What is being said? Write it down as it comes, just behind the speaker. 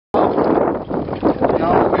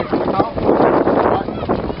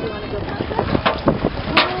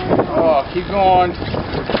Oh, keep going.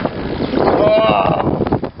 Oh.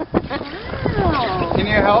 Can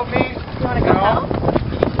you help me? You want to go help?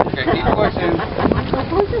 Okay, keep pushing.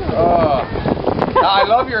 Oh. I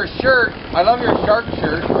love your shirt. I love your shark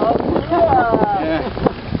shirt. Yeah.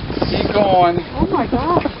 Keep going. Oh my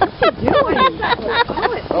gosh, what are you doing?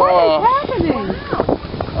 What is happening?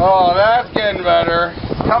 Oh, that's getting better.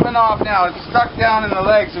 Coming off now. It's stuck down in the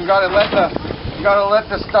legs. We've got to let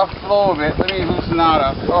the stuff flow a bit. Let me loosen that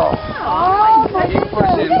up. Oh. Oh my Keep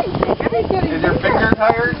pushing. Is your finger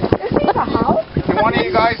tired? Is this a house? Can one of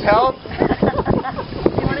you guys help?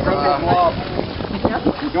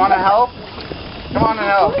 You want to help? Come on and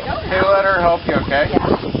help. Okay, we'll let her help you, okay?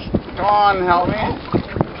 Come on and help me.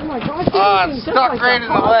 Oh my gosh. It's stuck right in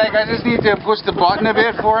the leg. I just need to push the button a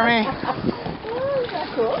bit for me.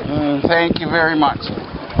 Thank you very much.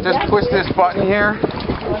 Just push this button here.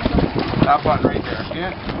 That button right there.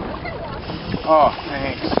 Yeah. Oh,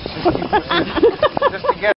 thanks. Just keep pushing. Just to get